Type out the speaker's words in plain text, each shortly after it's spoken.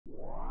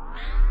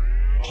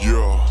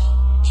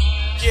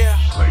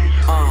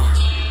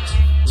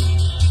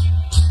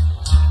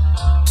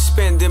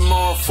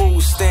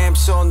food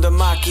stamps on the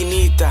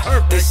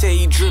maquinita. They say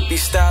he drippy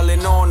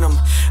styling on them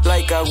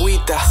like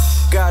agüita.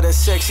 Got a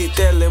sexy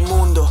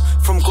Telemundo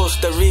from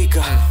Costa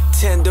Rica.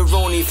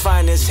 Tenderoni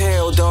fine as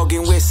hell,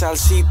 dogging with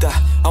salsita.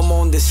 I'm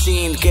on the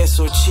scene,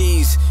 queso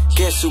cheese,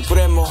 que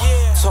supremo.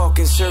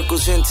 Talking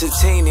circles,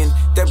 entertaining.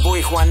 That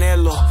boy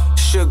Juanelo.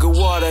 Sugar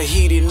water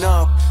heating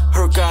up,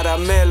 her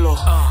caramelo.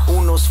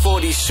 Unos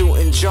 40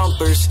 shooting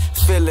jumpers,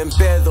 feeling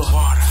pedo.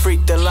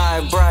 Freak the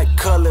line, bright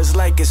colors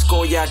like it's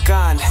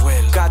Coyacán.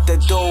 Got the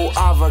dough,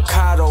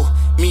 avocado,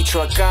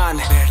 Michoacán.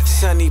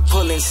 Sunny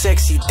pulling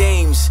sexy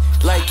dames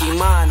like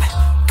Iman.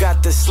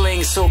 Got the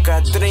sling, so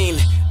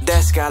Catrín,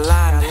 that's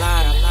galán.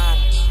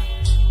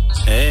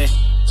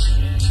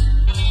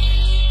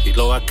 Y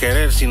lo va a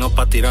querer, sino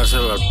pa'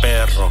 tirárselo al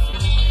perro.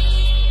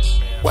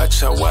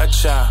 Watcha,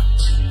 watcha.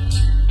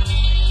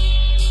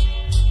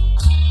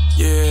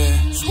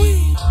 Yeah,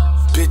 sweet.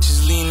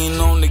 Bitches leaning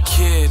on the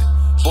kid.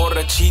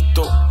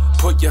 Borrachito,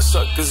 put your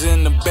suckers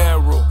in the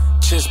barrel.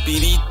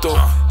 Chespirito,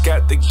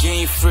 got the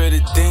game for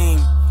the dame.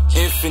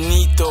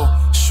 Infinito,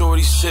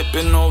 shorty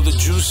sipping all the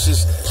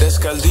juices. That's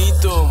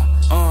caldito.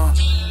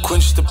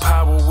 Quench the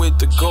power with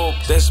the gulp.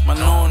 That's my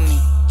noni.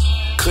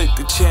 Click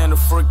the channel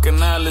for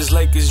canales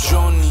like it's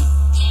Johnny.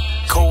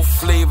 Cold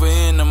flavor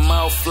in the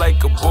mouth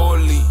like a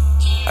bully.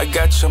 I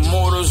got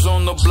chamoros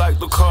on the block,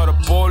 to call the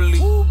poli.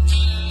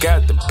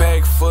 Got the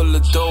bag full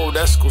of dough,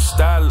 that's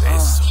costal.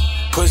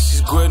 Pussy's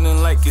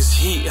grinning like it's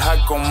heat,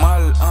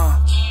 mal.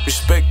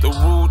 Respect the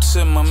roots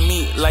in my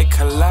meat like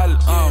halal.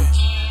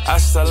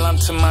 Hasta lam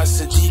to my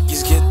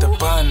siddiquis, get the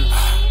pan.